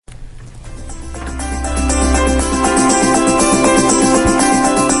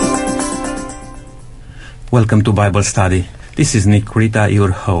Welcome to Bible Study. This is Nick Rita,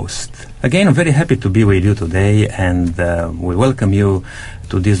 your host. Again, I'm very happy to be with you today, and we welcome you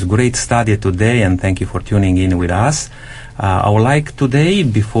to this great study today, and thank you for tuning in with us. I would like today,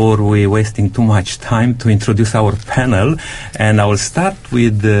 before we wasting too much time, to introduce our panel, and I will start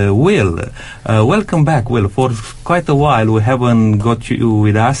with Will. Welcome back, Will. For quite a while we haven't got you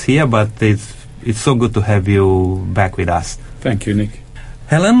with us here, but it's so good to have you back with us. Thank you, Nick.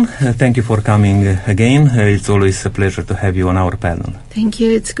 Helen, thank you for coming again. It's always a pleasure to have you on our panel. Thank you.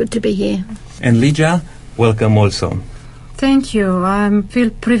 It's good to be here. And Lydia, welcome also. Thank you. I feel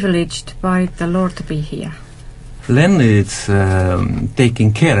privileged by the Lord to be here. Len is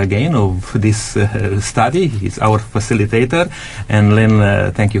taking care again of this study. He's our facilitator. And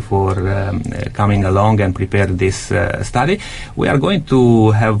Len, thank you for coming along and prepare this study. We are going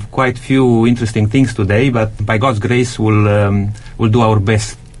to have quite few interesting things today, but by God's grace, we'll do our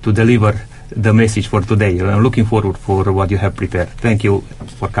best to deliver the message for today. I'm looking forward for what you have prepared. Thank you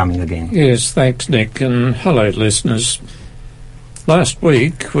for coming again. Yes, thanks, Nick, and hello, listeners. Last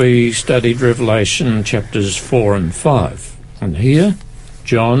week we studied Revelation chapters 4 and 5, and here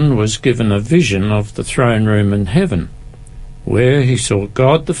John was given a vision of the throne room in heaven, where he saw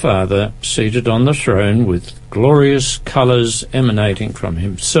God the Father seated on the throne with glorious colours emanating from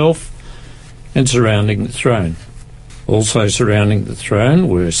himself and surrounding the throne. Also surrounding the throne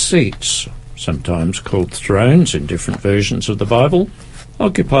were seats, sometimes called thrones in different versions of the Bible,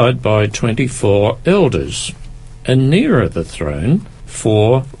 occupied by 24 elders, and nearer the throne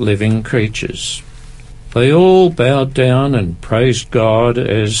 4 living creatures. They all bowed down and praised God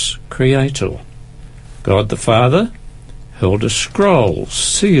as Creator. God the Father held a scroll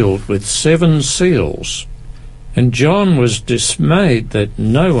sealed with 7 seals, and John was dismayed that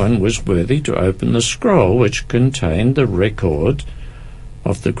no one was worthy to open the scroll which contained the record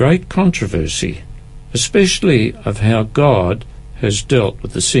of the great controversy, especially of how God has dealt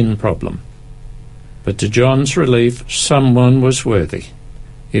with the sin problem. But to John's relief, someone was worthy.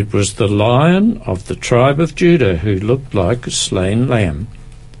 It was the Lion of the tribe of Judah who looked like a slain lamb.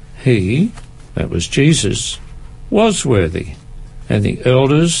 He, that was Jesus, was worthy, and the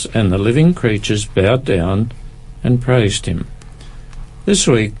elders and the living creatures bowed down and praised him. This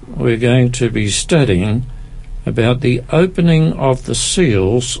week we're going to be studying about the opening of the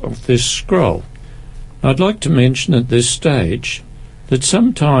seals of this scroll. I'd like to mention at this stage that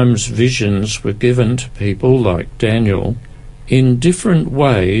sometimes visions were given to people like Daniel in different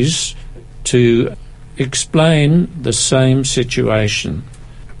ways to explain the same situation.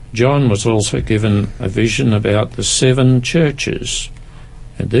 John was also given a vision about the 7 churches,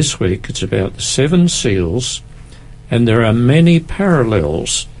 and this week it's about the 7 seals, and there are many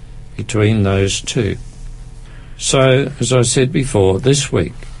parallels between those two. So, as I said before, this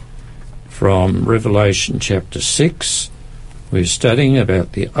week, from Revelation chapter 6, we're studying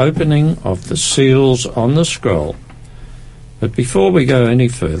about the opening of the seals on the scroll. But before we go any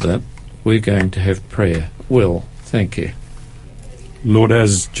further, we're going to have prayer. Will, thank you. Lord,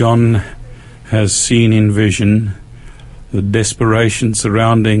 as John has seen in vision the desperation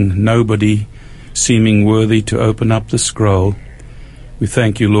surrounding nobody seeming worthy to open up the scroll, we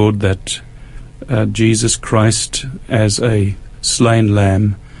thank you, Lord, that Jesus Christ, as a slain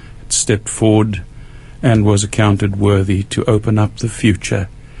lamb, stepped forward and was accounted worthy to open up the future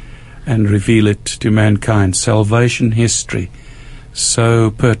and reveal it to mankind. Salvation history,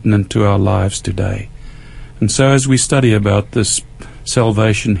 so pertinent to our lives today. And so as we study about this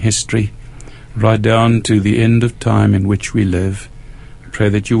salvation history, right down to the end of time in which we live, I pray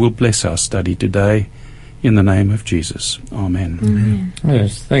that you will bless our study today in the name of Jesus. Amen. Amen.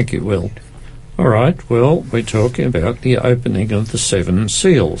 Yes, thank you, Will. All right, well, we're talking about the opening of the 7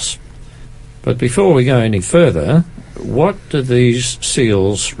 seals. But before we go any further, what do these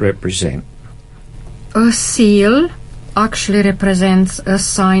seals represent? A seal actually represents a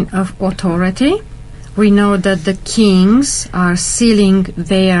sign of authority. We know that the kings are sealing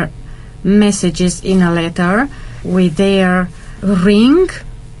their messages in a letter with their ring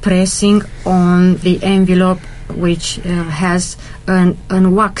pressing on the envelope, which has an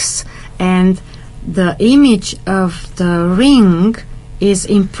wax, and the image of the ring is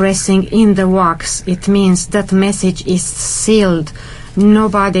impressing in the wax. It means that message is sealed.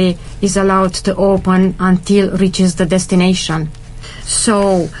 Nobody is allowed to open until reaches the destination.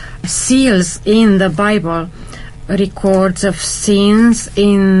 So seals in the Bible records of scenes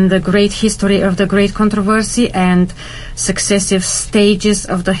in the great history of the great controversy and successive stages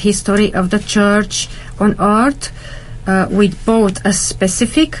of the history of the church on earth, with both a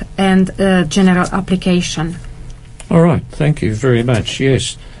specific and a general application. All right, thank you very much.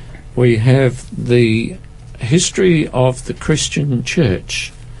 Yes, we have the history of the Christian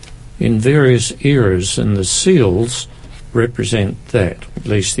church in various eras, and the seals represent that, at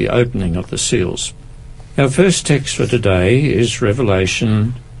least the opening of the seals. Our first text for today is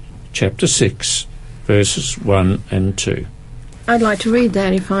Revelation chapter 6, verses 1 and 2. I'd like to read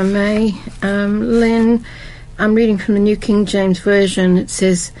that, if I may. Len, I'm reading from the New King James Version. It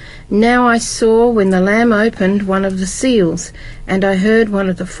says, "Now I saw when the Lamb opened one of the seals, and I heard one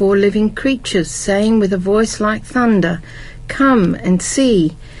of the 4 living creatures saying with a voice like thunder, 'Come and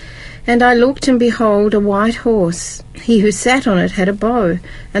see.' And I looked, and behold, a white horse. He who sat on it had a bow,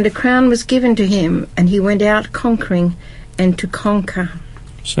 and a crown was given to him, and he went out conquering and to conquer."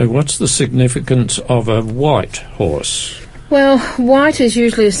 So what's the significance of a white horse? Well, white is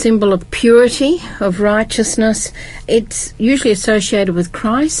usually a symbol of purity, of righteousness. It's usually associated with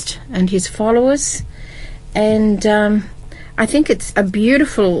Christ and his followers. And I think it's a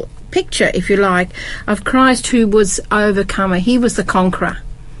beautiful picture, if you like, of Christ who was overcomer. He was the conqueror.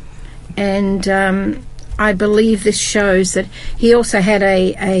 And I believe this shows that he also had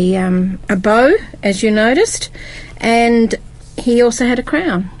a bow, as you noticed, and he also had a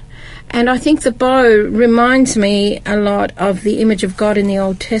crown. And I think the bow reminds me a lot of the image of God in the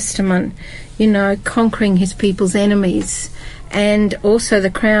Old Testament, conquering his people's enemies. And also the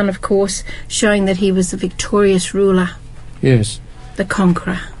crown, of course, showing that he was the victorious ruler. Yes. The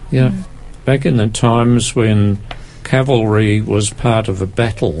conqueror. Yeah. Back in the times when cavalry was part of a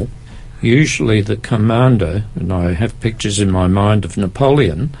battle, usually the commander, and I have pictures in my mind of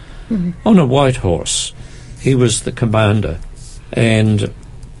Napoleon, on a white horse. He was the commander. And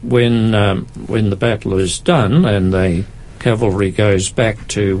when the battle is done and the cavalry goes back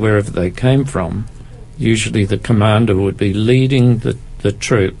to wherever they came from, usually the commander would be leading the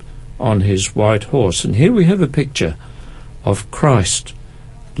troop on his white horse. And here we have a picture of Christ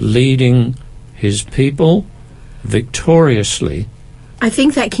leading his people victoriously. I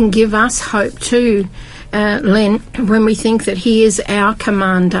think that can give us hope too, Len, when we think that he is our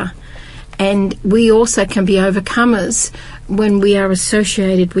commander. And we also can be overcomers when we are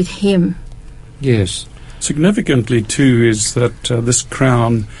associated with him. Yes. Significantly, too, is that this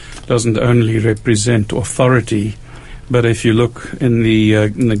crown doesn't only represent authority, but if you look in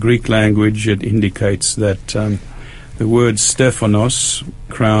the Greek language, it indicates that the word Stephanos,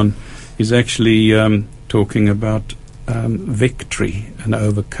 crown, is actually talking about victory and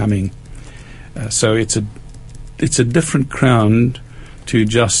overcoming. So it's a different crown to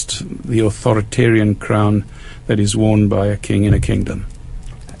just the authoritarian crown that is worn by a king in a kingdom.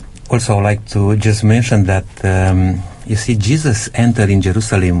 Also, I'd like to just mention that, you see, Jesus entered in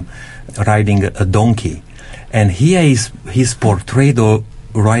Jerusalem riding a donkey, and here he's portrayed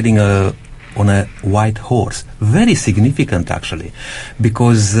riding on a white horse. Very significant, actually,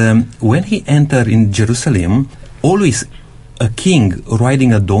 because when he entered in Jerusalem, always a king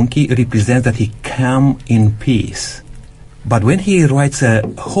riding a donkey represents that he came in peace. But when he rides a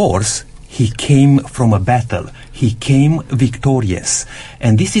horse, he came from a battle. He came victorious.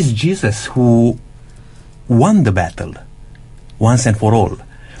 And this is Jesus who won the battle once and for all.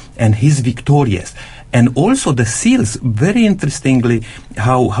 And he's victorious. And also the seals, very interestingly,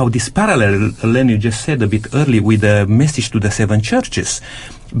 how this parallel, Len, you just said a bit early, with the message to the 7 churches.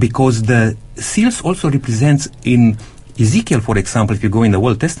 Because the seals also represents, in Ezekiel, for example, if you go in the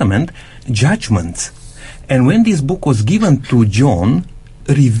Old Testament, judgments. And when this book was given to John,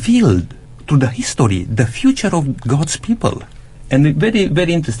 revealed to the history, the future of God's people. And very,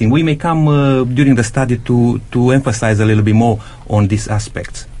 very interesting. We may come during the study to emphasize a little bit more on these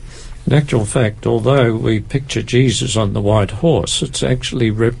aspects. In actual fact, although we picture Jesus on the white horse, it's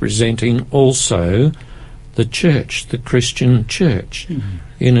actually representing also the church, the Christian church,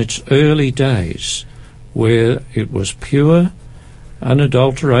 in its early days, where it was pure,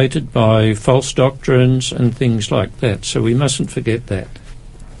 unadulterated by false doctrines and things like that. So we mustn't forget that.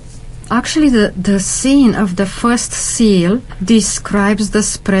 Actually, the scene of the first seal describes the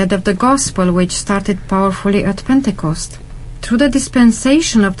spread of the gospel, which started powerfully at Pentecost. Through the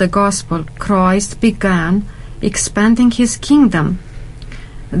dispensation of the gospel, Christ began expanding his kingdom.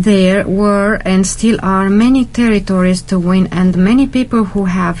 There were and still are many territories to win, and many people who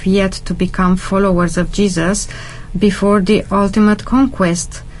have yet to become followers of Jesus before the ultimate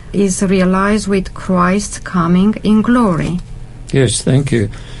conquest is realized with Christ coming in glory. Yes, thank you.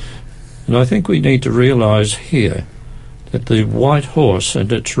 And I think we need to realize here that the white horse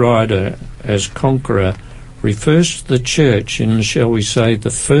and its rider as conqueror refers to the church in, shall we say, the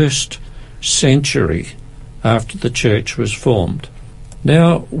first century after the church was formed.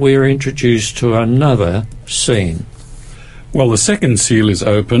 Now we're introduced to another scene. Well, the second seal is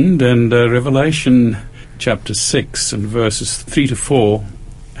opened, and Revelation chapter 6 and verses 3 to 4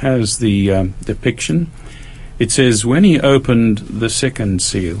 has the depiction. It says, "When he opened the second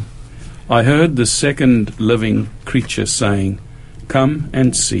seal, I heard the second living creature saying, 'Come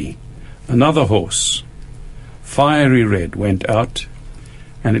and see.' Another horse, fiery red, went out,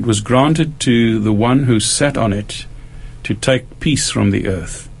 and it was granted to the one who sat on it to take peace from the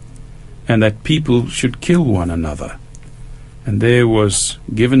earth, and that people should kill one another. And there was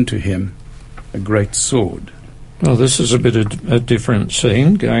given to him a great sword." Well, this is a bit of a different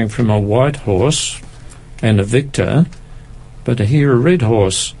scene, going from a white horse and a victor, but here a red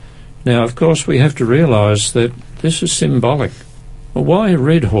horse. Now, of course, we have to realise that this is symbolic. Well, why a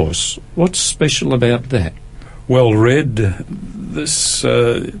red horse? What's special about that? Well, red, this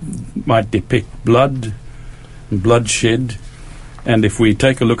might depict blood, bloodshed, and if we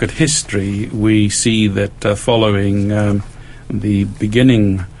take a look at history, we see that following the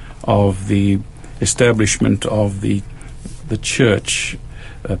beginning of the establishment of the church,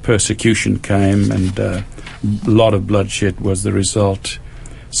 persecution came, and a lot of bloodshed was the result.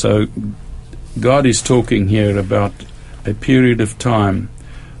 So God is talking here about a period of time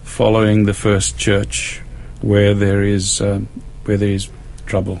following the first church where there is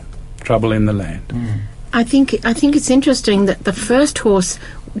trouble in the land. I think it's interesting that the first horse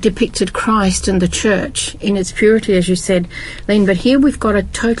depicted Christ and the church in its purity, as you said, Len, but here we've got a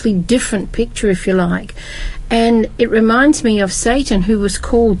totally different picture, if you like. And it reminds me of Satan, who was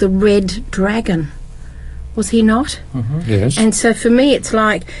called the Red Dragon. Was he not? Yes. And so for me it's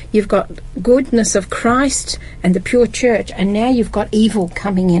like you've got goodness of Christ and the pure church, and now you've got evil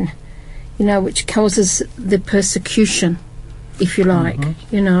coming in, which causes the persecution, if you like,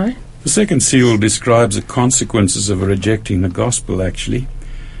 The second seal describes the consequences of rejecting the gospel, actually.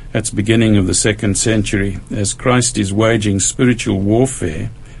 That's the beginning of the 2nd century. As Christ is waging spiritual warfare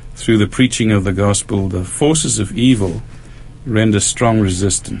through the preaching of the gospel, the forces of evil render strong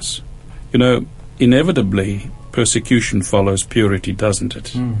resistance. Inevitably, persecution follows purity, doesn't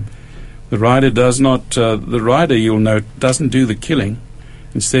it? The rider, you'll note, doesn't do the killing.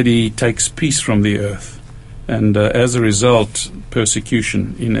 Instead, he takes peace from the earth. And as a result,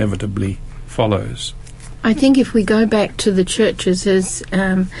 persecution inevitably follows. I think if we go back to the churches, as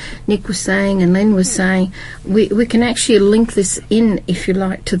Nick was saying and Len was saying, we can actually link this in, if you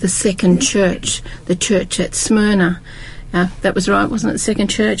like, to the second church, the church at Smyrna. That was right, wasn't it? The second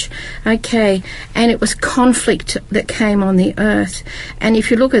church. Okay. And it was conflict that came on the earth. And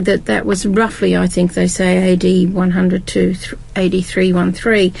if you look at that, that was roughly, I think they say, AD 100 to AD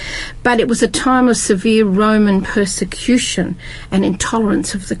 313. But it was a time of severe Roman persecution and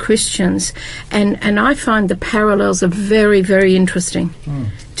intolerance of the Christians. And I find the parallels are very, very interesting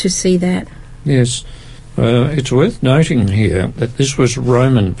to see that. Yes. It's worth noting here that this was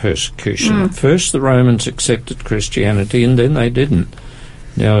Roman persecution. First, the Romans accepted Christianity, and then they didn't.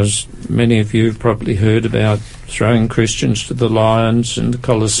 Now, as many of you have probably heard about throwing Christians to the lions and the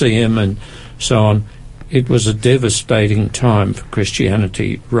Colosseum and so on, it was a devastating time for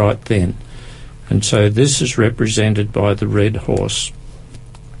Christianity right then. And so this is represented by the red horse.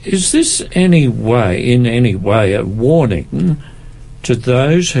 Is this in any way a warning to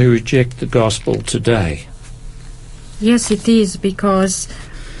those who reject the gospel today? Yes, it is, because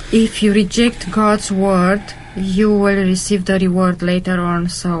if you reject God's word, you will receive the reward later on.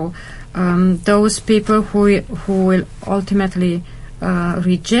 So those people who will ultimately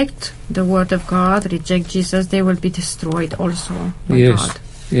reject the word of God, reject Jesus, they will be destroyed also by God.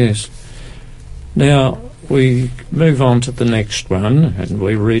 Yes. Now, we move on to the next one, and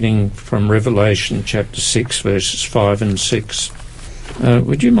we're reading from Revelation chapter 6, verses 5 and 6.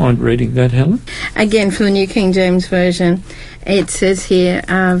 Would you mind reading that, Helen? Again, from the New King James Version, it says here,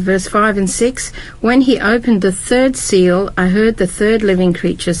 verse 5 and 6, "When he opened the third seal, I heard the third living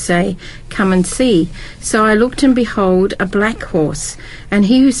creature say, 'Come and see.' So I looked, and behold, a black horse, and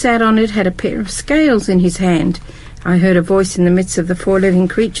he who sat on it had a pair of scales in his hand. I heard a voice in the midst of the 4 living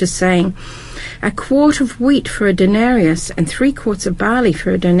creatures saying, 'A quart of wheat for a denarius, and 3 quarts of barley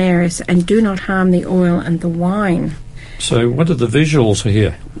for a denarius, and do not harm the oil and the wine.'" So what are the visuals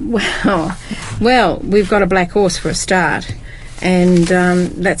here? Well, we've got a black horse for a start, and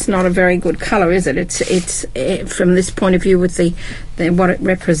that's not a very good colour, is it? It's from this point of view with the what it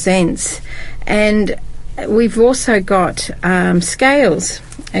represents, and we've also got scales,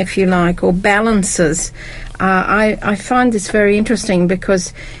 if you like, or balances. I find this very interesting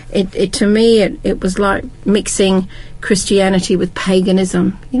because it to me it was like mixing Christianity with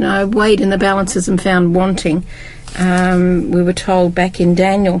paganism. Weighed in the balances and found wanting. We were told back in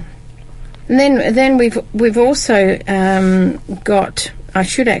Daniel. And then we've also got I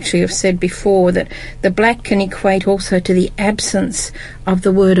should actually have said before that the black can equate also to the absence of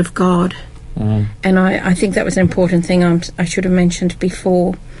the Word of God. And I think that was an important thing I should have mentioned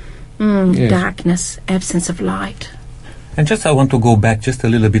before. Yes. Darkness, absence of light. And just I want to go back just a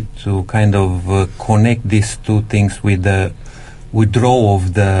little bit to kind of connect these two things with the withdrawal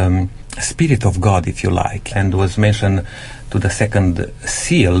of the Spirit of God, if you like. And was mentioned to the second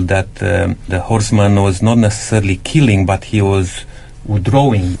seal that the horseman was not necessarily killing, but he was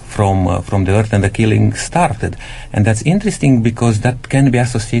withdrawing from the earth, and the killing started. And that's interesting because that can be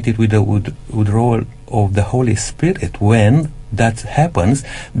associated with the withdrawal of the Holy Spirit. When that happens,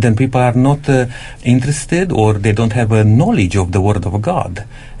 then people are not interested, or they don't have a knowledge of the Word of God.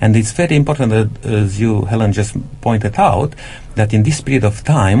 And it's very important that, as you, Helen, just pointed out, that in this period of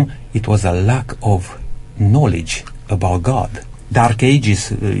time it was a lack of knowledge about God. Dark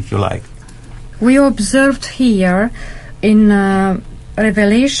ages, if you like. We observed here in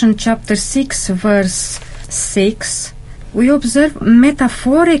Revelation chapter 6 verse 6, we observe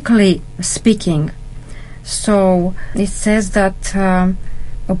metaphorically speaking. So it says that a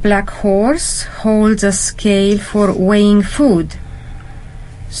black horse holds a scale for weighing food.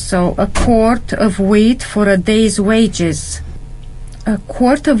 So a quart of wheat for a day's wages, a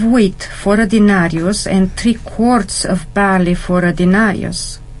quart of wheat for a denarius, and 3 quarts of barley for a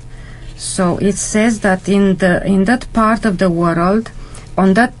denarius. So it says that in that part of the world,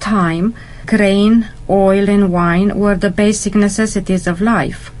 on that time, grain, oil, and wine were the basic necessities of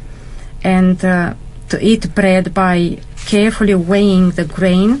life. And to eat bread by carefully weighing the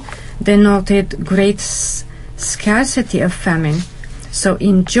grain denoted great scarcity of famine. So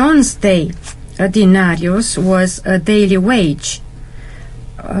in John's day, a denarius was a daily wage.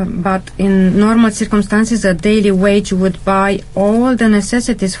 But in normal circumstances, a daily wage would buy all the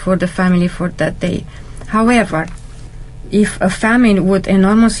necessities for the family for that day. However, if a famine would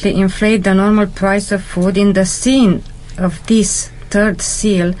enormously inflate the normal price of food, in the scene of this third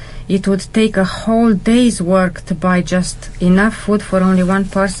seal, it would take a whole day's work to buy just enough food for only one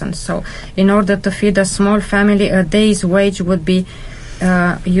person. So in order to feed a small family, a day's wage would be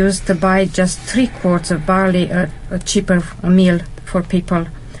used to buy just 3 quarts of barley, a cheaper meal for people.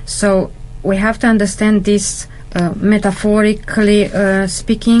 So we have to understand this metaphorically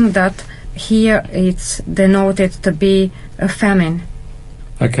speaking, that here it's denoted to be a famine.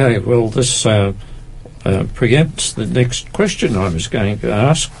 Okay, well, this preempts the next question I was going to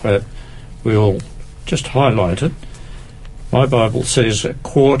ask, but we'll just highlight it. My Bible says a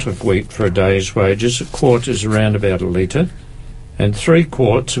quart of wheat for a day's wages. A quart is around about a litre. And 3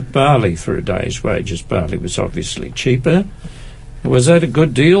 quarts of barley for a day's wages. Barley was obviously cheaper. Was that a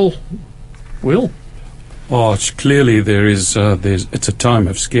good deal, Will? Oh, it's clearly it's a time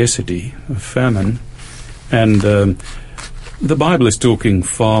of scarcity, of famine, and the Bible is talking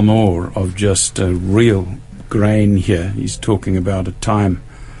far more of just real grain here. He's talking about a time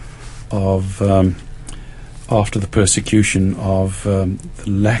of after the persecution, of the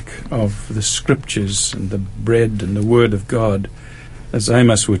lack of the scriptures and the bread and the Word of God. As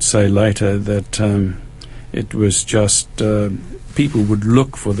Amos would say later, that it was just people would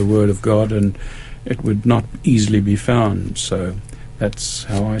look for the Word of God and it would not easily be found. So that's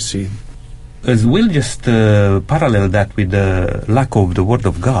how I see it. As we'll just parallel that with the lack of the Word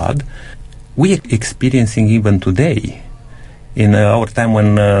of God, we are experiencing even today, in our time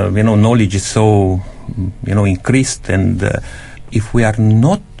when knowledge is so increased, and if we are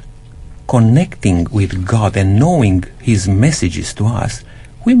not connecting with God and knowing His messages to us,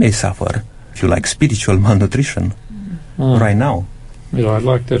 we may suffer, if you like, spiritual malnutrition right now. Yeah, I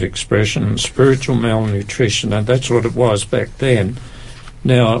like that expression, spiritual malnutrition, and that's what it was back then.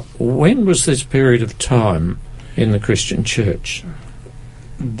 Now, when was this period of time in the Christian church?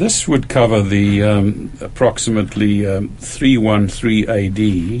 This would cover the approximately 313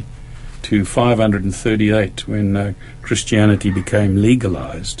 AD to 538, when Christianity became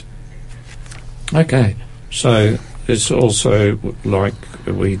legalized. Okay, so it's also like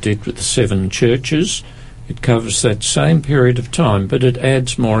we did with the 7 churches. It covers that same period of time, but it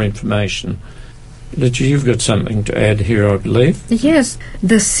adds more information. Lydia, you've got something to add here, I believe. Yes,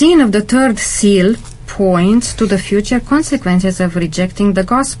 the scene of the third seal points to the future consequences of rejecting the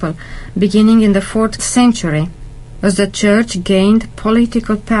gospel, beginning in the 4th century, as the church gained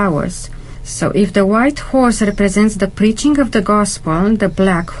political powers. So if the white horse represents the preaching of the gospel, the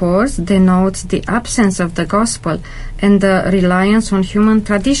black horse denotes the absence of the gospel and the reliance on human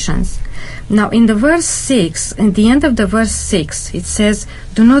traditions. Now in the verse 6, at the end of the verse 6, it says,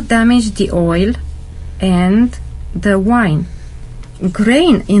 "Do not damage the oil and the wine."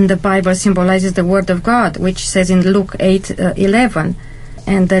 Grain in the Bible symbolizes the Word of God, which says in Luke 8:11,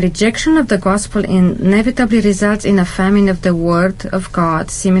 And the rejection of the gospel inevitably results in a famine of the word of God,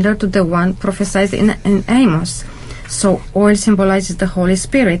 similar to the one prophesied in Amos. So oil symbolizes the Holy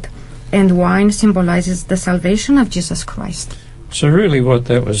Spirit, and wine symbolizes the salvation of Jesus Christ. So really what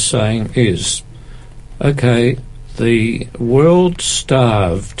that was saying is, okay, the world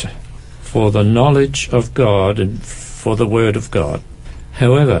starved for the knowledge of God and for the Word of God.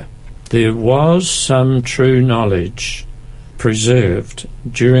 However, there was some true knowledge preserved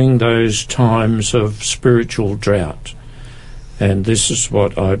during those times of spiritual drought. And this is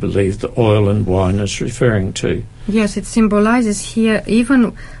what I believe the oil and wine is referring to. Yes, it symbolizes here,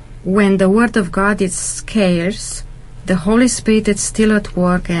 even when the Word of God is scarce, the Holy Spirit is still at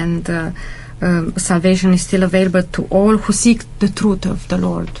work, and salvation is still available to all who seek the truth of the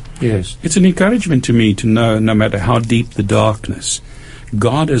Lord. Yes. It's an encouragement to me to know, no matter how deep the darkness,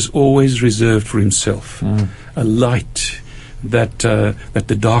 God has always reserved for himself a light that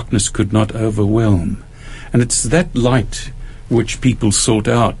the darkness could not overwhelm. And it's that light which people sought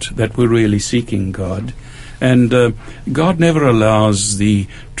out that were really seeking God. And God never allows the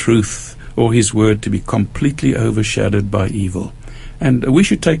truth or his word to be completely overshadowed by evil. And we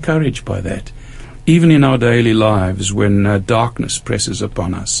should take courage by that. Even in our daily lives, when darkness presses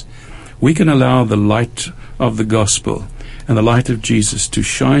upon us, we can allow the light of the gospel and the light of Jesus to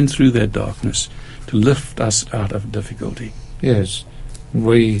shine through that darkness, to lift us out of difficulty. Yes.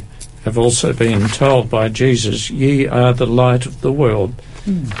 We have also been told by Jesus, ye are the light of the world,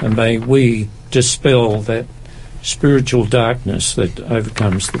 and may we dispel that spiritual darkness that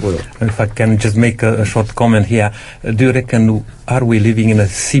overcomes the world. If I can just make a short comment here, do you reckon, are we living in a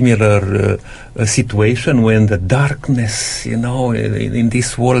similar situation when the darkness, in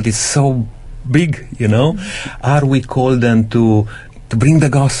this world is so big, Are we called then to bring the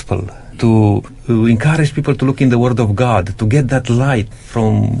gospel, to encourage people to look in the Word of God, to get that light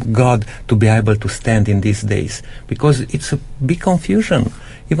from God to be able to stand in these days? Because it's a big confusion.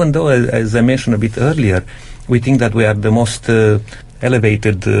 Even though, as I mentioned a bit earlier, we think that we are the most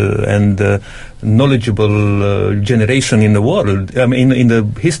elevated and knowledgeable generation in the world, in the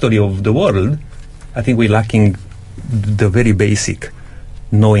history of the world, I think we're lacking the very basic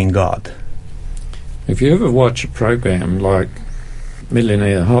knowing God. If you ever watch a program like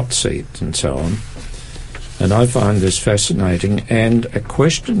Millionaire Hot Seat and so on, and I find this fascinating, and a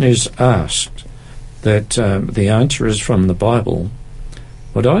question is asked that the answer is from the Bible,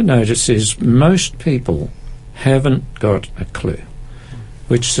 what I notice is most people haven't got a clue,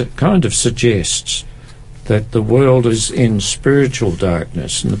 which kind of suggests that the world is in spiritual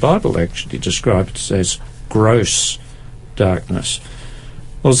darkness, and the Bible actually describes it as gross darkness.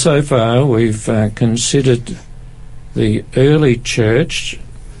 Well, so far we've considered the early church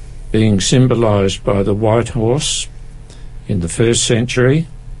being symbolised by the white horse in the 1st century,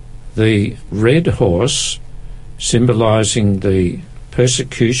 the red horse symbolising the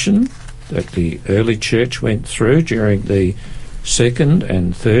persecution that the early church went through during the 2nd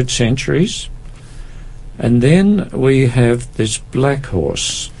and 3rd centuries. And then we have this black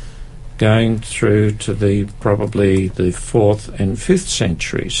horse going through to probably the 4th and 5th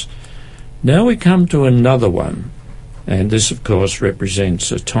centuries. Now we come to another one, and this of course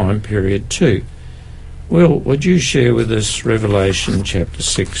represents a time period too. Will, would you share with us Revelation chapter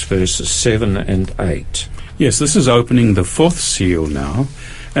 6 verses 7 and 8? Yes, this is opening the 4th seal now,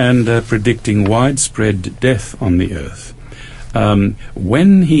 and predicting widespread death on the earth.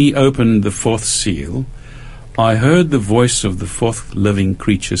 When he opened the 4th seal, I heard the voice of the 4th living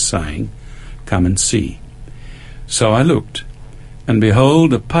creature saying, "Come and see." So I looked, and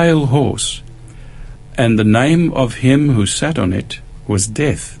behold, a pale horse, and the name of him who sat on it was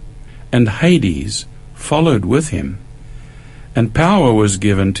Death, and Hades followed with him. And power was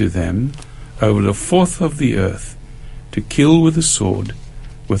given to them over the 1/4 of the earth, to kill with the sword,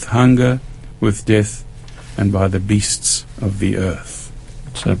 with hunger, with death, and by the beasts of the earth.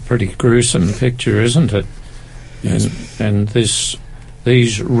 It's a pretty gruesome picture, isn't it? Yes. And these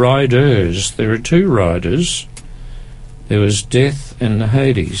riders, there are 2 riders. There was Death and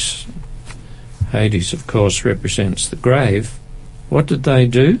Hades. Hades, of course, represents the grave. What did they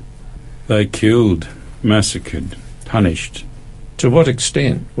do? They killed, massacred, punished. To what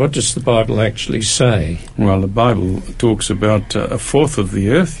extent? What does the Bible actually say? Well, the Bible talks about 1/4 of the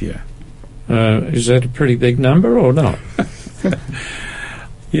earth here. Is that a pretty big number or not?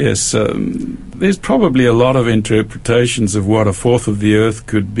 Yes, there's probably a lot of interpretations of what 1/4 of the earth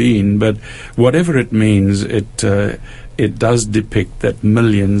could mean, but whatever it means, it does depict that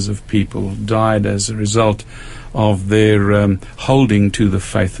millions of people died as a result of their holding to the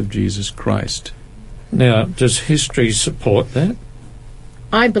faith of Jesus Christ. Now, does history support that?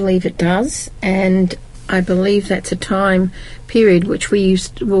 I believe it does, and I believe that's a time period which we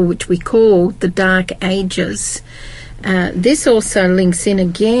call the Dark Ages. This also links in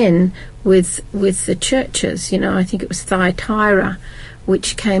again with the churches. I think it was Thyatira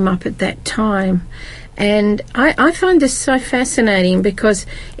which came up at that time. And I find this so fascinating because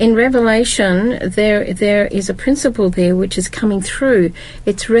in Revelation there is a principle there which is coming through.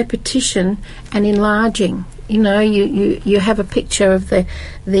 It's repetition and enlarging. You have a picture of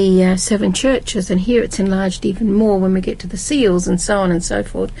the seven churches, and here it's enlarged even more when we get to the seals and so on and so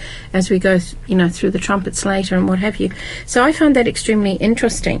forth as we go through the trumpets later and what have you. So I find that extremely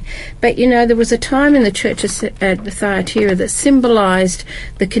interesting. But there was a time in the churches at Thyatira that symbolized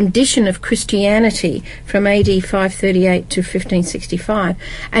the condition of Christianity from AD 538 to 1565,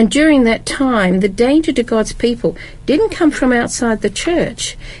 and during that time the danger to God's people didn't come from outside the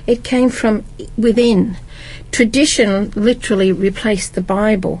church, it came from within. Tradition literally replaced the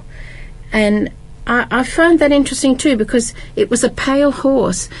Bible. And I found that interesting too, because it was a pale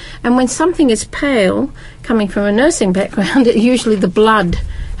horse. And when something is pale, coming from a nursing background, usually the blood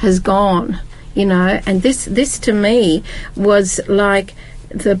has gone, And this to me was like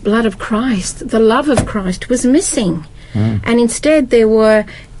the blood of Christ. The love of Christ was missing. And instead there were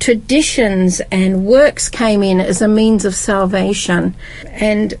traditions and works came in as a means of salvation.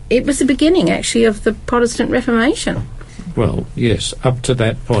 And it was the beginning, actually, of the Protestant Reformation. Well, yes, up to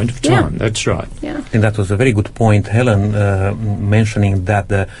that point of time. Yeah. That's right. Yeah. I think that was a very good point, Helen, mentioning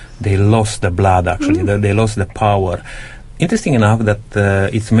that they lost the blood, actually. They lost the power. Interesting enough that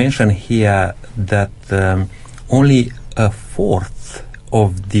it's mentioned here that only a fourth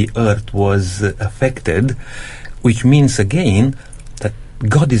of the earth was affected, which means again that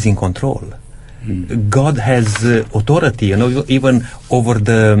God is in control. God has authority, even over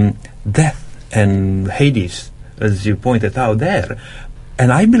the death and Hades, as you pointed out there.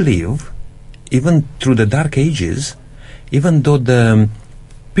 And I believe, even through the Dark Ages, even though the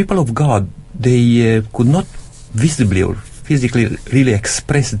people of God, they could not visibly or physically really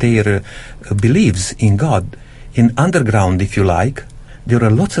express their beliefs in God, in underground, if you like, there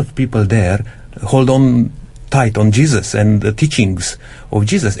are lots of people there hold on tight on Jesus and the teachings of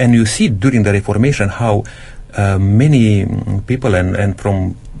Jesus. And you see during the Reformation how many people and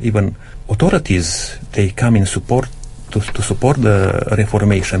from even authorities, they come in support to support the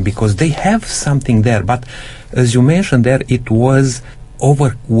Reformation because they have something there. But as you mentioned there, it was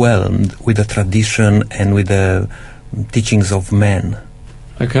overwhelmed with the tradition and with the teachings of men.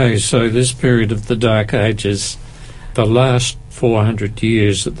 Okay, so this period of the Dark Ages, the last 400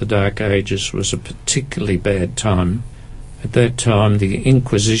 years of the Dark Ages was a particularly bad time. At that time, the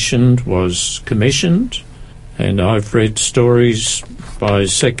Inquisition was commissioned, and I've read stories by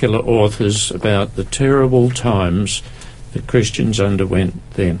secular authors about the terrible times that Christians underwent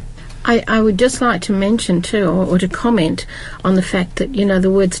then. I would just like to mention too, or to comment on the fact that,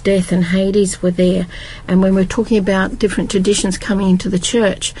 the words death and Hades were there. And when we're talking about different traditions coming into the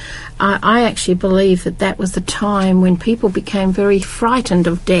church, I actually believe that was the time when people became very frightened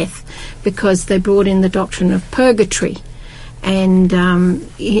of death because they brought in the doctrine of purgatory. And,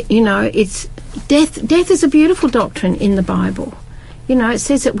 it's death is a beautiful doctrine in the Bible. It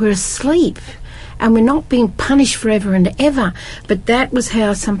says that we're asleep and we're not being punished forever and ever. But that was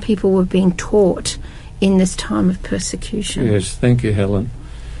how some people were being taught in this time of persecution. Yes, thank you, Helen.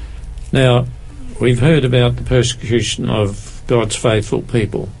 Now, we've heard about the persecution of God's faithful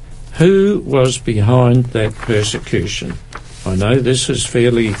people. Who was behind that persecution? I know this is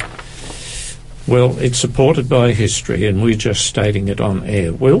fairly, it's supported by history, and we're just stating it on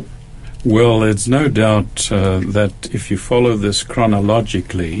air. Will? Well, there's no doubt that if you follow this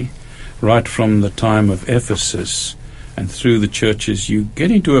chronologically, right from the time of Ephesus and through the churches, you get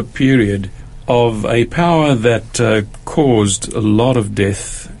into a period of a power that caused a lot of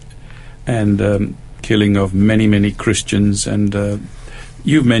death and killing of many, many Christians. And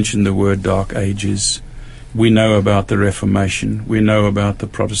you've mentioned the word Dark Ages. We know about the Reformation. We know about the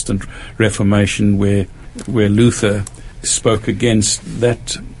Protestant Reformation where Luther spoke against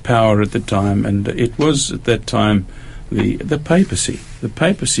that power at the time, and it was at that time the papacy. The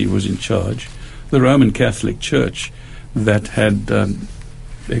papacy was in charge, the Roman Catholic Church, that had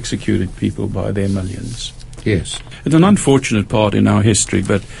executed people by their millions. Yes. It's an unfortunate part in our history,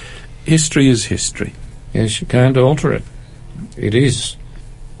 but history is history. Yes, you can't alter it. It is.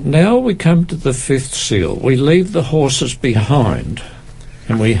 Now we come to the fifth seal. We leave the horses behind,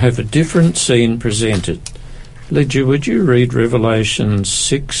 and we have a different scene presented. Lydia, would you read Revelation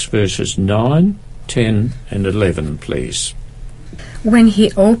 6, verses 9, 10 and 11, please? When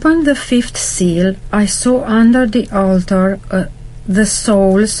he opened the fifth seal, I saw under the altar a the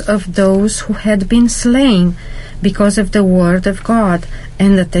souls of those who had been slain because of the word of God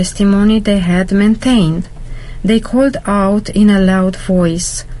and the testimony they had maintained. They called out in a loud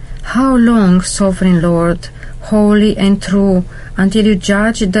voice, "How long, sovereign Lord, holy and true, until you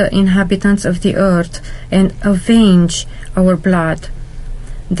judge the inhabitants of the earth and avenge our blood?"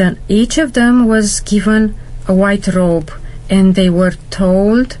 Then each of them was given a white robe, and they were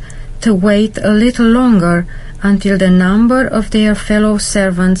told to wait a little longer until the number of their fellow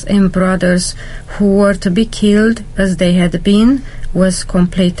servants and brothers who were to be killed as they had been was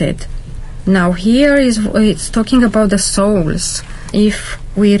completed. Now here it's talking about the souls. If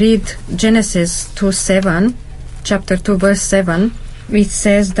we read Genesis 2:7, chapter 2 verse 7, it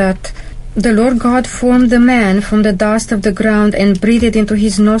says that the Lord God formed the man from the dust of the ground and breathed into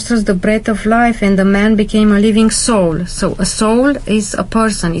his nostrils the breath of life, and the man became a living soul. So a soul is a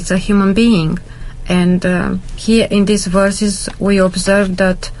person, it's a human being. And here in these verses we observe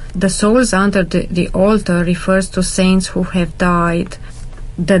that the souls under the altar refers to saints who have died.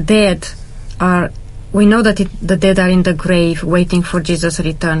 The dead are, we know that the dead are in the grave waiting for Jesus'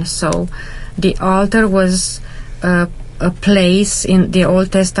 return. So the altar was a place in the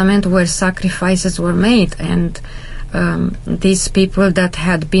Old Testament where sacrifices were made, and these people that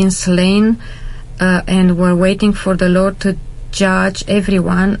had been slain and were waiting for the Lord to judge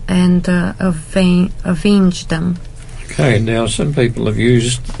everyone and avenge them. Okay, now some people have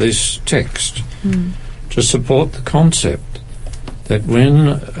used this text to support the concept that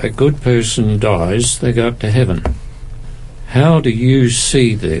when a good person dies, they go up to heaven. How do you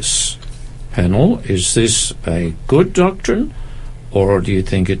see this, panel? Is this a good doctrine, or do you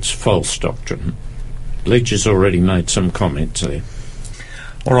think it's false doctrine? Leach has already made some comments there.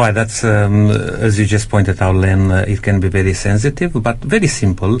 All right, that's, as you just pointed out, Len, it can be very sensitive, but very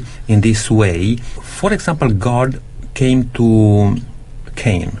simple in this way. For example, God came to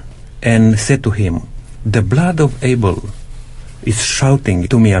Cain and said to him, "The blood of Abel is shouting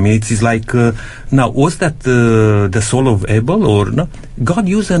to me." I mean, it is like, now, was that the soul of Abel or no? God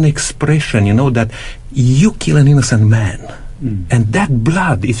used an expression, that you kill an innocent man. And that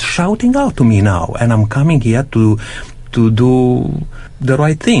blood is shouting out to me now, and I'm coming here to do the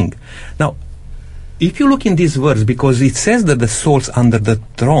right thing. Now, if you look in this verse, because it says that the souls under the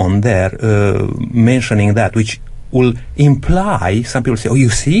throne there, mentioning that, which will imply, some people say, oh, you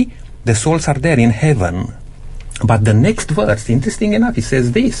see, the souls are there in heaven. But the next verse, interesting enough, it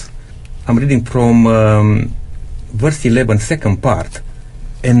says this. I'm reading from verse 11, second part.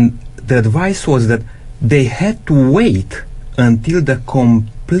 And the advice was that they had to wait until the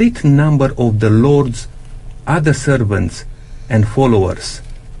complete number of the Lord's other servants and followers.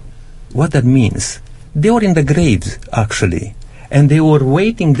 What that means? They were in the graves, actually. And they were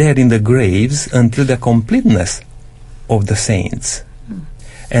waiting there in the graves until the completeness of the saints.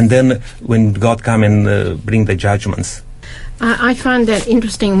 And then when God come and bring the judgments. I find that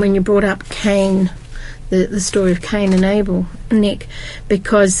interesting when you brought up Cain, the story of Cain and Abel, Nick,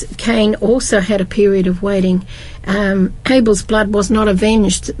 because Cain also had a period of waiting. Abel's blood was not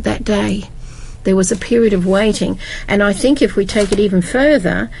avenged that day. There was a period of waiting. And I think if we take it even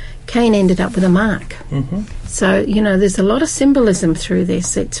further, Cain ended up with a mark. Mm-hmm. So, there's a lot of symbolism through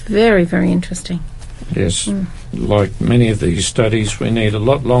this. It's very, very interesting. Yes. Like many of these studies, we need a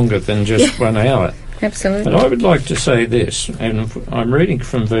lot longer than just 1 hour. Absolutely. But I would like to say this, and I'm reading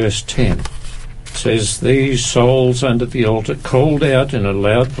from verse 10. It says, "These souls under the altar called out in a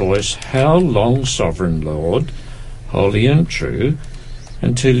loud voice, 'How long, sovereign Lord, holy and true,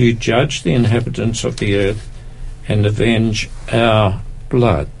 until you judge the inhabitants of the earth and avenge our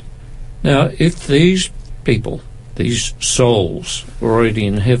blood?'" Now, if these people, these souls, were already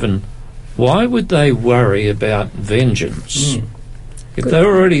in heaven, why would they worry about vengeance? If they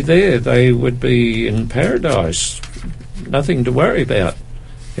were already there, they would be in paradise. Nothing to worry about.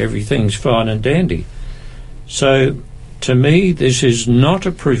 Everything's fine and dandy. So, to me, this is not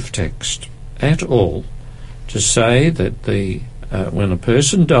a proof text at all to say that when a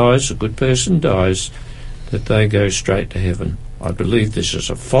person dies, a good person dies, that they go straight to heaven. I believe this is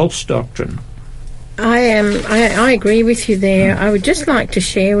a false doctrine. I agree with you there. I would just like to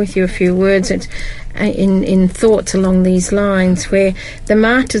share with you a few words in thoughts along these lines, where the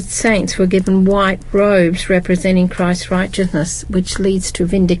martyred saints were given white robes representing Christ's righteousness, which leads to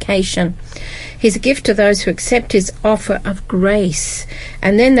vindication. He's a gift to those who accept his offer of grace.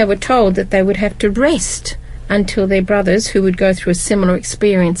 And then they were told that they would have to rest until their brothers, who would go through a similar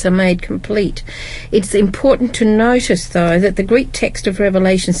experience, are made complete. It's important to notice, though, that the Greek text of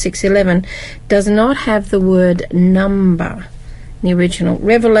Revelation 6:11 does not have the word number in the original.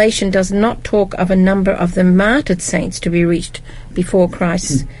 Revelation does not talk of a number of the martyred saints to be reached before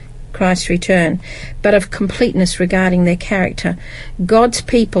Christ's return, but of completeness regarding their character. God's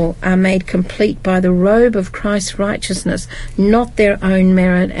people are made complete by the robe of Christ's righteousness, not their own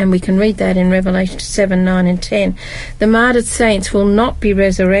merit, and we can read that in Revelation 7, 9 and 10. The martyred saints will not be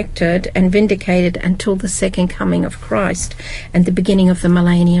resurrected and vindicated until the second coming of Christ and the beginning of the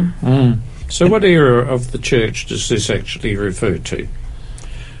millennium. So what era of the church does this actually refer to?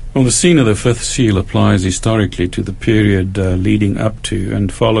 Well, the scene of the fifth seal applies historically to the period leading up to and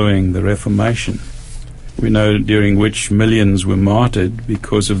following the Reformation. We know during which millions were martyred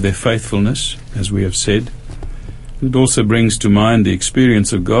because of their faithfulness, as we have said. It also brings to mind the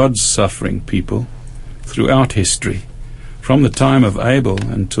experience of God's suffering people throughout history, from the time of Abel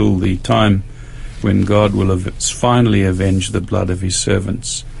until the time when God will finally avenge the blood of his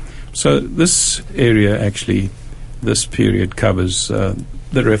servants. So this area actually, this period covers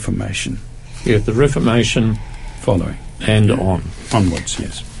the Reformation. Yeah, the Reformation Following. and on. Onwards,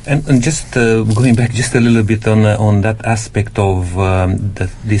 yes. And just going back just a little bit on that aspect of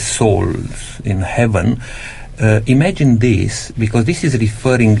these souls in heaven, imagine this, because this is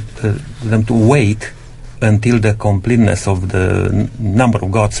referring them to wait until the completeness of the number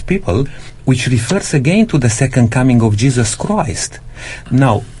of God's people, which refers again to the second coming of Jesus Christ.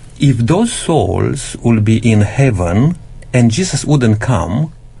 Now, if those souls will be in heaven and Jesus wouldn't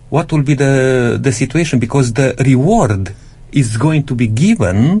come, what will be the situation? Because the reward is going to be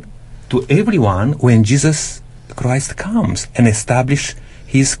given to everyone when Jesus Christ comes and establish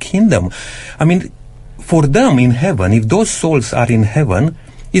his kingdom. I mean, for them in heaven, if those souls are in heaven,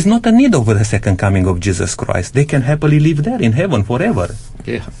 is not a need of the second coming of Jesus Christ. They can happily live there in heaven forever.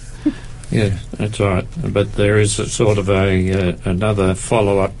 Yeah. Yeah, that's right. But there is a sort of another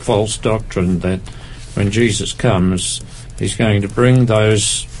follow-up false doctrine that when Jesus comes, he's going to bring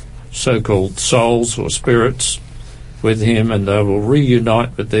those so-called souls or spirits with him, and they will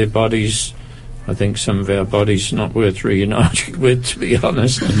reunite with their bodies. I think some of our bodies are not worth reuniting with, to be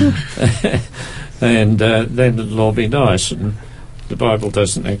honest. And then it'll all be nice. And the Bible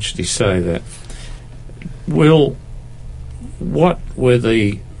doesn't actually say that. Well, what were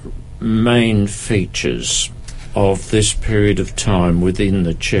the main features of this period of time within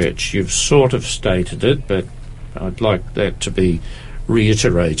the church? You've sort of stated it, but I'd like that to be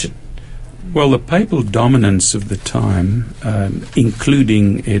reiterated. Well, the papal dominance of the time,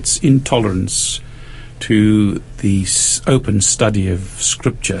 including its intolerance to the open study of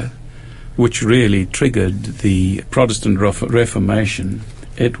Scripture, which really triggered the Protestant Reformation,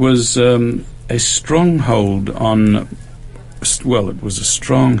 it was a stronghold on, well, it was a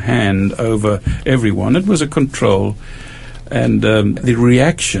strong hand over everyone. It was a control, and the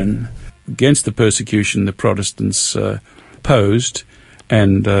reaction against the persecution the Protestants posed,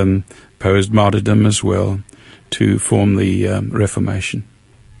 and posed martyrdom as well, to form the Reformation.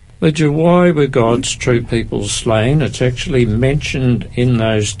 Lydia, why were God's true people slain? It's actually mentioned in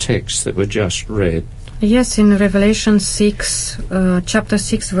those texts that were just read. Yes, in Revelation 6, chapter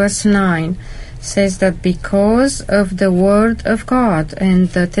 6, verse 9, says that because of the word of God and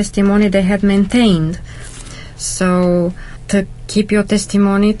the testimony they had maintained. So, to keep your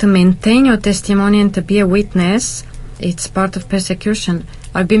testimony, to maintain your testimony and to be a witness, it's part of persecution.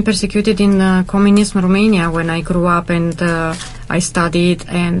 I've been persecuted in communist Romania when I grew up, and I studied,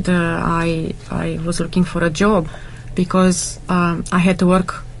 and I was looking for a job because I had to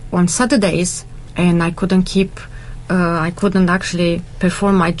work on Saturdays, and I couldn't actually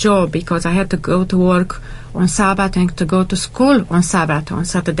perform my job because I had to go to work on Sabbath and to go to school on Sabbath on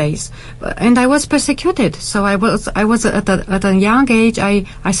Saturdays, and I was persecuted. So I was at a young age.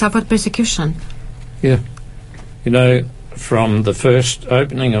 I suffered persecution. Yeah, you know, from the first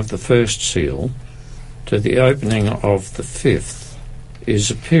opening of the first seal to the opening of the fifth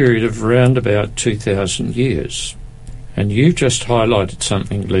is a period of around about 2,000 years. And you just highlighted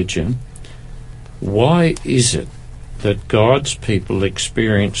something, Lydia. Why is it that God's people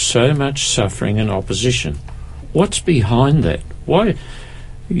experience so much suffering and opposition? What's behind that? Why?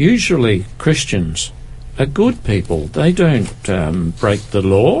 Usually Christians are good people. They don't break the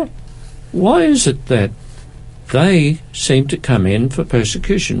law. Why is it that they seem to come in for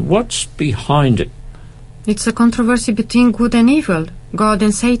persecution? What's behind it? It's a controversy between good and evil, God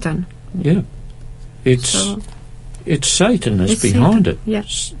and Satan. Yeah. It's Satan that's behind it. Yeah.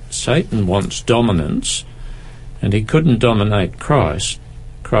 Satan wants dominance, and he couldn't dominate Christ.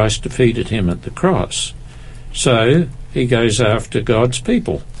 Christ defeated him at the cross. So he goes after God's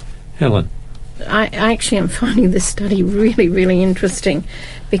people. Helen? I actually am finding this study really, really interesting,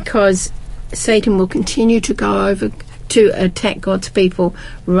 because Satan will continue to go over to attack God's people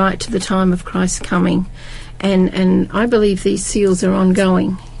right to the time of Christ's coming. and I believe these seals are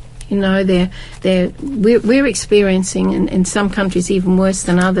ongoing. You know, we're experiencing, in some countries even worse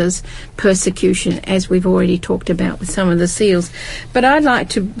than others, persecution, as we've already talked about with some of the seals. But I'd like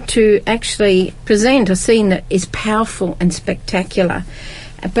to actually present a scene that is powerful and spectacular.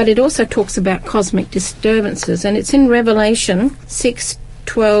 But it also talks about cosmic disturbances, and it's in Revelation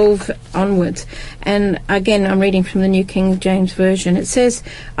 6:12 onwards. And again, I'm reading from the New King James Version. It says,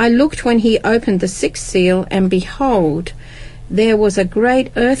 "I looked when he opened the sixth seal, and behold, there was a great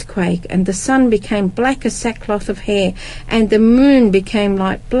earthquake, and the sun became black as sackcloth of hair, and the moon became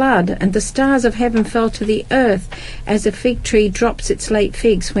like blood, and the stars of heaven fell to the earth, as a fig tree drops its late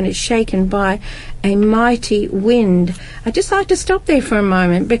figs when it's shaken by a mighty wind." I'd just like to stop there for a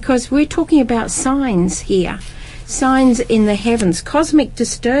moment, because we're talking about signs here. Signs in the heavens, cosmic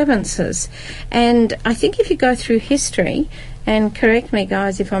disturbances. And I think if you go through history, and correct me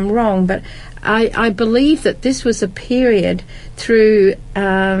guys if I'm wrong, but I believe that this was a period through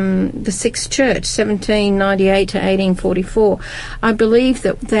the Sixth Church, 1798 to 1844. I believe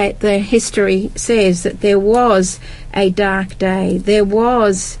that the history says that there was a dark day. There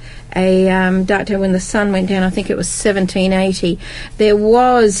was a dark day when the sun went down. I think it was 1780. There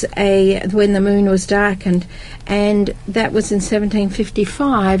was when the moon was darkened, and that was in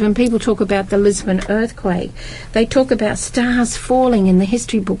 1755. And people talk about the Lisbon earthquake. They talk about stars falling in the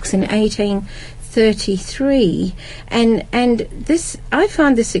history books in 1833, and this, I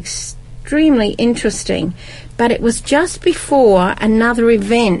find this extremely interesting. But it was just before another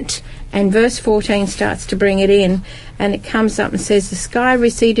event, and verse 14 starts to bring it in, and it comes up and says, "The sky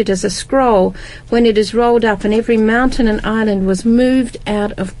receded as a scroll when it is rolled up, and every mountain and island was moved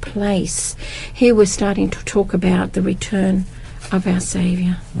out of place." Here we're starting to talk about the return of our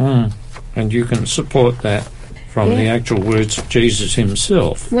Saviour. And you can support that from the actual words of Jesus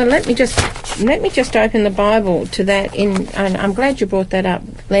himself. Well, let me just open the Bible to that, and I'm glad you brought that up,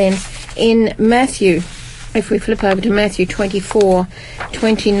 Len. In Matthew, if we flip over to Matthew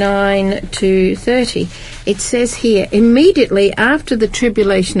 24:29 to 30, it says here, "Immediately after the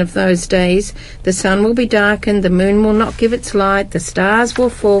tribulation of those days, the sun will be darkened, the moon will not give its light, the stars will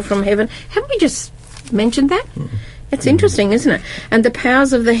fall from heaven." Haven't we just mentioned that? It's interesting, isn't it? "And the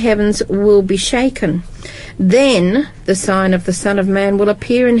powers of the heavens will be shaken. Then the sign of the Son of Man will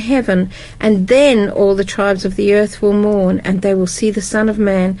appear in heaven, and then all the tribes of the earth will mourn, and they will see the Son of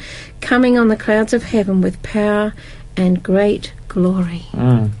Man coming on the clouds of heaven with power and great glory."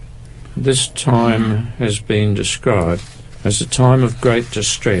 This time has been described as a time of great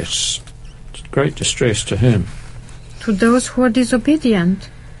distress. Great distress to whom? To those who are disobedient.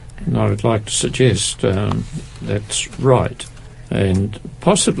 And I would like to suggest that's right. And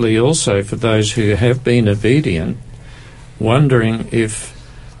possibly also for those who have been obedient, wondering if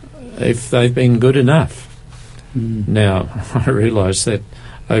they've been good enough. Now, I realise that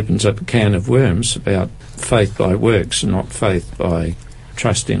opens up a can of worms about faith by works and not faith by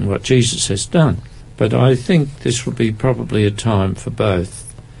trusting what Jesus has done. But I think this will be probably a time for both.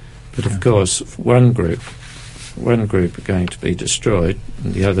 But of course, one group are going to be destroyed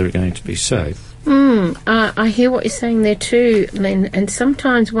and the other are going to be saved. I hear what you're saying there too, Len. And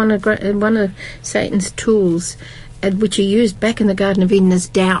sometimes one of Satan's tools, which he used back in the Garden of Eden, is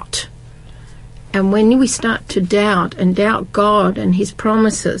doubt. And when we start to doubt God and his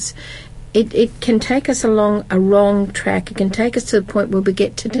promises, it can take us along a wrong track. It can take us to the point where we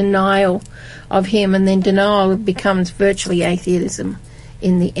get to denial of him, and then denial becomes virtually atheism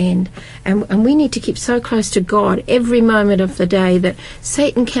in the end. And we need to keep so close to God every moment of the day that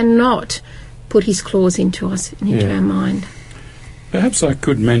Satan cannot put his claws into us and into our mind. Perhaps I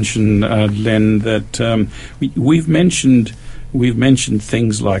could mention, Len, that we've mentioned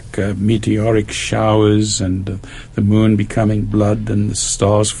things like meteoric showers and the moon becoming blood and the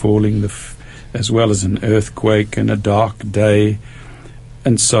stars falling, as well as an earthquake and a dark day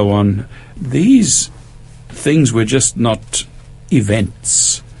and so on. These things were just not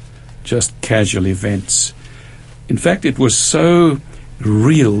events, just casual events. In fact, it was so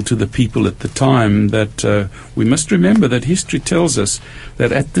real to the people at the time that we must remember that history tells us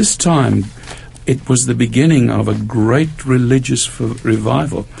that at this time it was the beginning of a great religious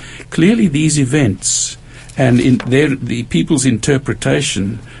revival. Clearly these events and the people's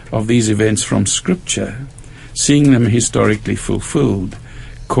interpretation of these events from Scripture, seeing them historically fulfilled,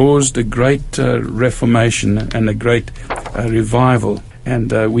 caused a great reformation and a great revival.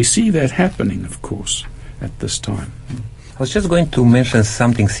 And we see that happening, of course, at this time. I was just going to mention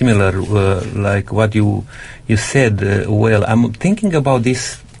something similar, like what you said. Well, I'm thinking about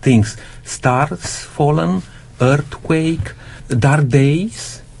these things: stars fallen, earthquake, dark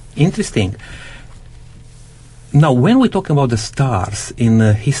days. Interesting. Now, when we talk about the stars in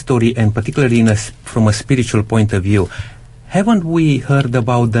history, and particularly from a spiritual point of view, haven't we heard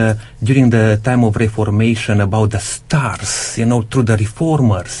about during the time of Reformation, about the stars, through the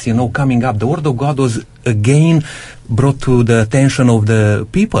reformers, coming up? The Word of God was again brought to the attention of the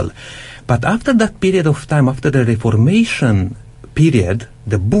people. But after that period of time, after the Reformation period,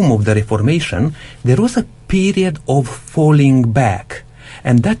 the boom of the Reformation, there was a period of falling back.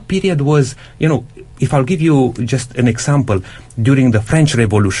 And that period was, if I'll give you just an example, during the French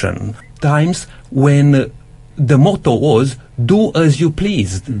Revolution, times when the motto was, do as you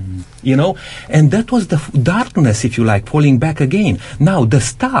pleased, and that was the darkness, if you like, falling back again. Now, the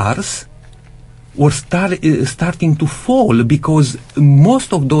stars were starting to fall because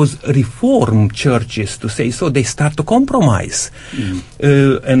most of those reform churches, to say so, they start to compromise.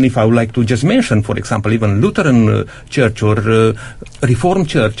 And if I would like to just mention, for example, even Lutheran church or Reformed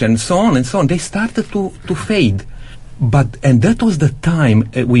church and so on, they started to fade. And that was the time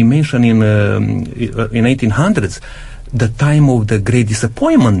we mentioned in 1800s, the time of the great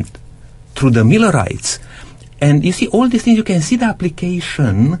disappointment through the Millerites. And you see, all these things, you can see the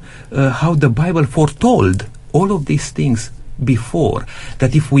application, how the Bible foretold all of these things before,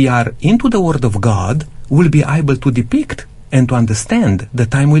 that if we are into the Word of God, we'll be able to depict and to understand the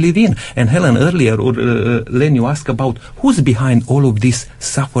time we live in. And Helen, earlier, or Len, you asked about who's behind all of this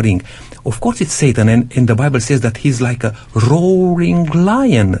suffering. Of course, it's Satan, and the Bible says that he's like a roaring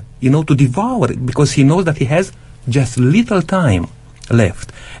lion, to devour, because he knows that he has just little time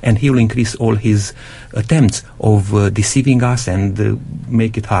left, and he will increase all his attempts of deceiving us and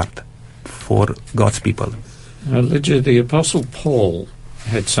make it hard for God's people. Lydia, the Apostle Paul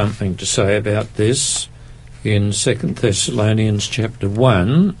had something to say about this in 2 Thessalonians chapter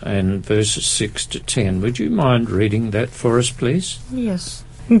 1 and verses 6 to 10. Would you mind reading that for us, please? Yes.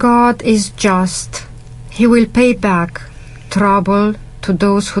 God is just. He will pay back trouble to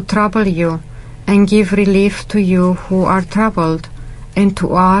those who trouble you, and give relief to you who are troubled, and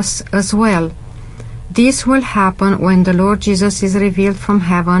to us as well. This will happen when the Lord Jesus is revealed from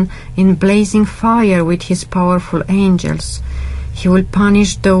heaven in blazing fire with his powerful angels. He will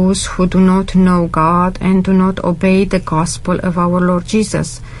punish those who do not know God and do not obey the gospel of our Lord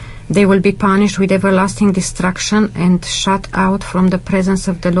Jesus. They will be punished with everlasting destruction and shut out from the presence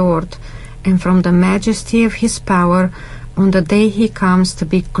of the Lord and from the majesty of his power on the day he comes to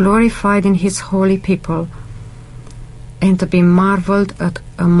be glorified in his holy people, and to be marveled at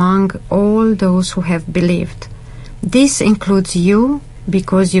among all those who have believed. This includes you,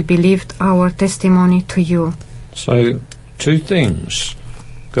 because you believed our testimony to you. So, two things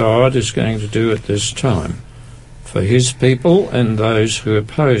God is going to do at this time for his people and those who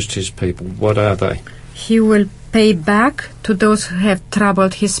opposed his people. What are they? He will pay back to those who have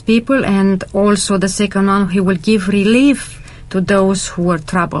troubled his people, and also the second one, he will give relief to those who were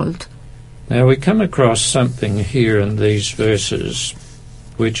troubled. Now we come across something here in these verses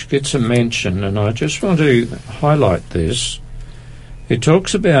which gets a mention, and I just want to highlight this. It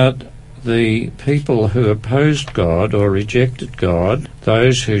talks about the people who opposed God or rejected God,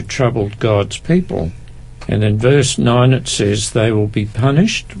 those who troubled God's people. And in verse 9 it says they will be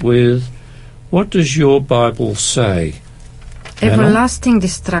punished with, what does your Bible say? Everlasting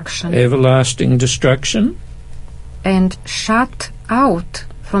destruction. Everlasting destruction. And shut out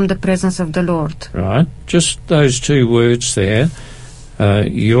from the presence of the Lord. Right. Just those two words there.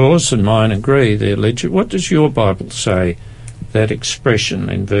 Yours and mine agree. They're legit. What does your Bible say? That expression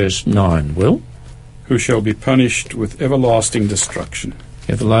in verse 9, Will? Who shall be punished with everlasting destruction.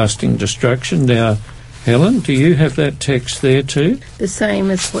 Everlasting destruction. Now, Helen, do you have that text there too? The same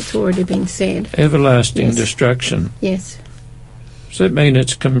as what's already been said. Everlasting Yes. destruction. Yes. Does that mean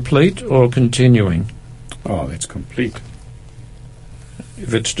it's complete or continuing? Oh, that's complete.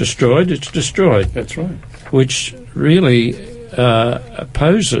 If it's destroyed, it's destroyed. That's right. Which really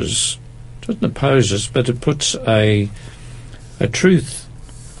doesn't oppose, but it puts a truth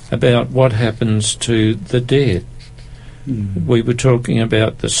about what happens to the dead. We were talking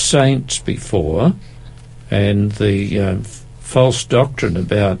about the saints before, and the false doctrine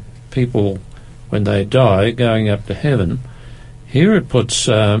about people when they die going up to heaven. Here it puts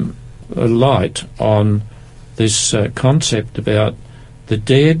a light on this concept about the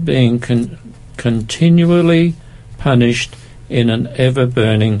dead being continually punished in an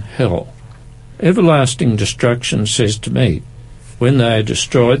ever-burning hell. Everlasting destruction says to me, when they are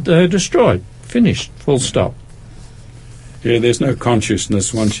destroyed, finished, full stop. Yeah, there's no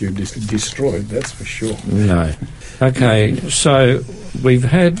consciousness once you're destroyed, that's for sure. No. Okay, so we've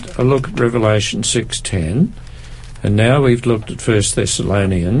had a look at Revelation 6:10, and now we've looked at 1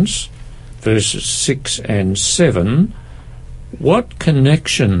 Thessalonians. verses 6 and 7, what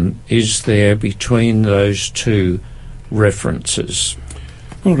connection is there between those two references?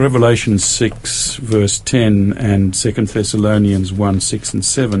 Well, Revelation 6, verse 10, and 2 Thessalonians 1, 6 and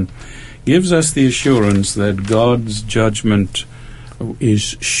 7 gives us the assurance that God's judgment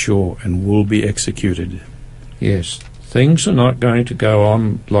is sure and will be executed. Yes, things are not going to go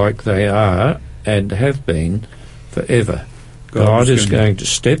on like they are and have been forever. God is going to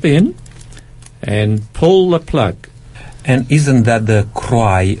step in and pull the plug. And isn't that the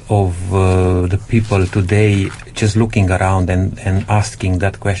cry of the people today, just looking around and asking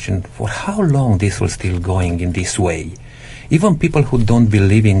that question, for how long this will still going in this way? Even people who don't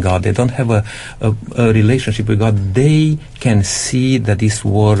believe in God, they don't have a relationship with God, they can see that this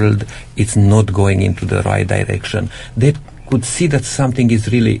world is not going into the right direction. They could see that something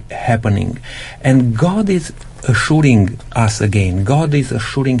is really happening. And God is assuring us again, God is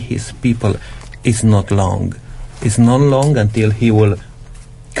assuring His people, it's not long. It's not long until He will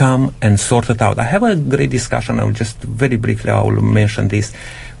come and sort it out. I have a great discussion, I'll just very briefly, I will mention this,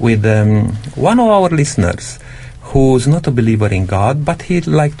 with one of our listeners who's not a believer in God, but he'd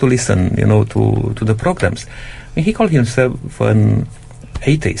like to listen, to the programs. He called himself an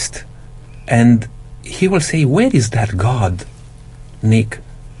atheist. And he will say, where is that God, Nick,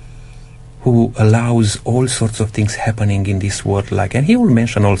 who allows all sorts of things happening in this world, and he will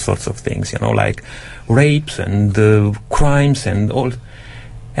mention all sorts of things, like rapes and crimes and all.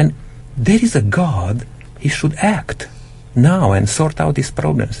 And there is a God, He should act now and sort out these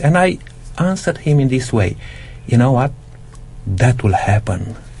problems. And I answered him in this way, you know what, that will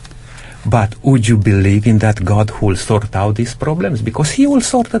happen. But would you believe in that God who will sort out these problems? Because He will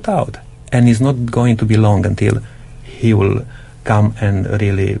sort it out. And it's not going to be long until He will come and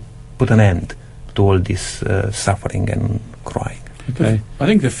really put an end to all this suffering and crying. Okay. I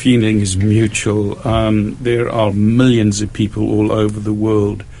think the feeling is mutual. There are millions of people all over the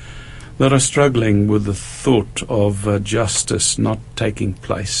world that are struggling with the thought of justice not taking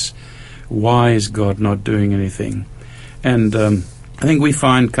place. Why is God not doing anything? And I think we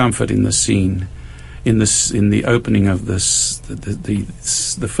find comfort in the scene, in the opening of this,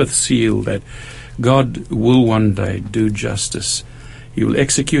 the fifth seal, that God will one day do justice. He will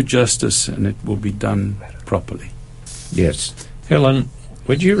execute justice, and it will be done properly. Yes. Helen,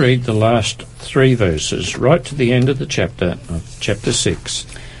 would you read the last 3 verses right to the end of the chapter 6?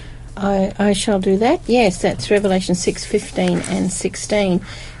 I shall do that. Yes, that's Revelation 6:15 and 16.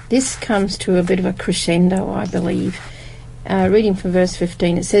 This comes to a bit of a crescendo, I believe. Reading from verse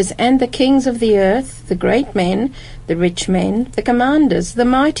 15, it says, "And the kings of the earth, the great men, the rich men, the commanders, the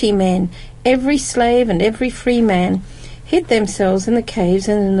mighty men, every slave and every free man, hid themselves in the caves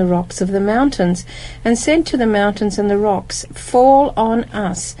and in the rocks of the mountains, and said to the mountains and the rocks, Fall on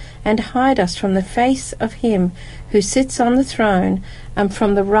us, and hide us from the face of him who sits on the throne, and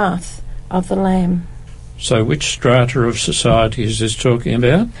from the wrath of the Lamb." So which strata of society is this talking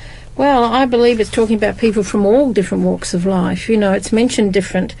about? Well, I believe it's talking about people from all different walks of life. It's mentioned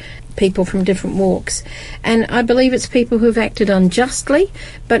different people from different walks. And I believe it's people who've acted unjustly,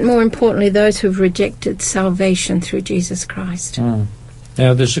 but more importantly, those who've rejected salvation through Jesus Christ.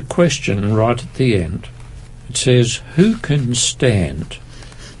 Now, there's a question right at the end. It says, who can stand?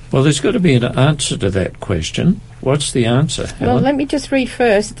 Well, there's got to be an answer to that question. What's the answer, Helen? Well, let me just read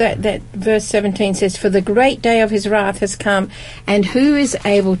first. That verse 17 says, "For the great day of his wrath has come, and who is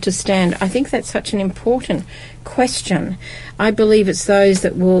able to stand?" I think that's such an important question. I believe it's those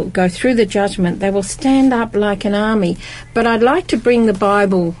that will go through the judgment. They will stand up like an army. But I'd like to bring the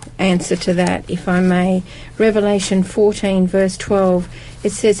Bible answer to that, if I may. Revelation 14, verse 12.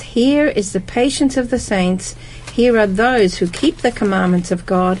 It says, "Here is the patience of the saints. Here are those who keep the commandments of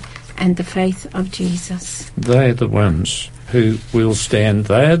God and the faith of Jesus." They're the ones who will stand.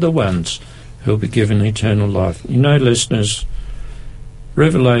 They're the ones who'll be given eternal life. Listeners,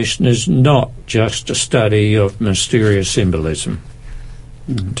 Revelation is not just a study of mysterious symbolism.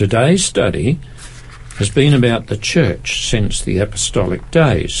 Today's study has been about the church since the apostolic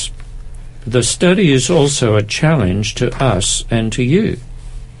days. The study is also a challenge to us and to you.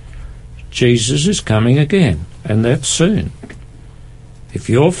 Jesus is coming again, and that's soon. If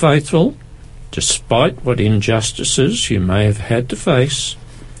you're faithful, despite what injustices you may have had to face,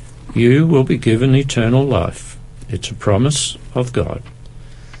 you will be given eternal life. It's a promise of God.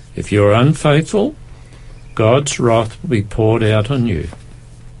 If you're unfaithful, God's wrath will be poured out on you.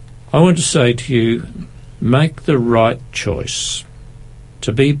 I want to say to you, make the right choice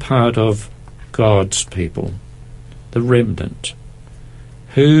to be part of God's people, the remnant,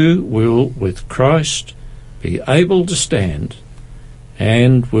 who will, with Christ, be able to stand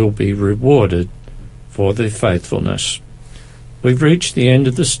and will be rewarded for their faithfulness. We've reached the end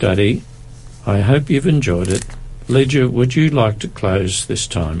of the study. I hope you've enjoyed it. Lydia, would you like to close this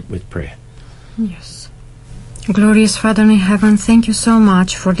time with prayer? Yes. Glorious Father in heaven, thank you so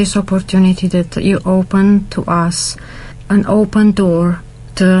much for this opportunity that you opened to us, an open door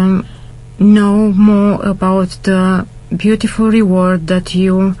to know more about the beautiful reward that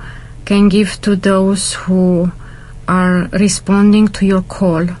you can give to those who are responding to your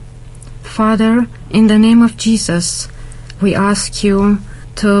call. Father, in the name of Jesus, we ask you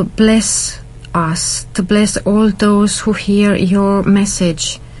to bless us, to bless all those who hear your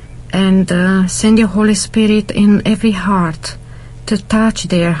message, and send your Holy Spirit in every heart to touch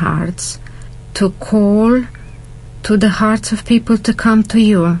their hearts, to call to the hearts of people to come to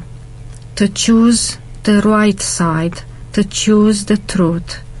you, to choose the right side, to choose the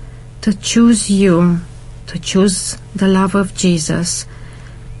truth, to choose you, to choose the love of Jesus,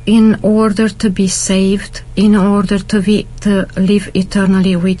 in order to be saved, in order to live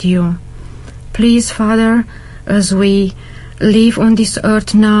eternally with you. Please, Father, as we live on this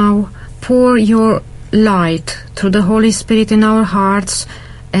earth now, pour your light through the Holy Spirit in our hearts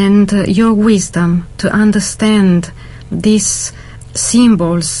and your wisdom to understand these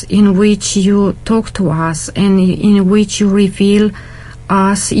symbols in which you talk to us and in which you reveal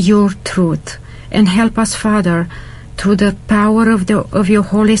us your truth. And help us, Father, through the power of your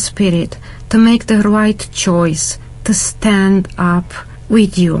Holy Spirit, to make the right choice, to stand up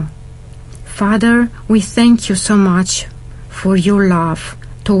with you. Father, we thank you so much for your love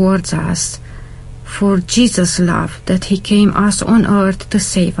towards us, for Jesus' love, that he came us on earth to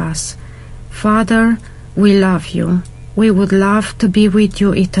save us. Father, we love you. We would love to be with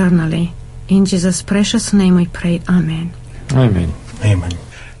you eternally. In Jesus' precious name we pray. Amen. Amen. Amen.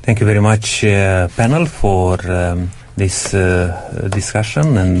 Thank you very much, panel, for this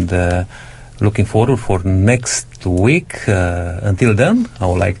discussion, and looking forward for next week. Until then, I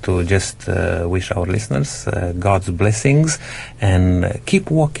would like to just wish our listeners God's blessings, and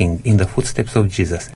keep walking in the footsteps of Jesus.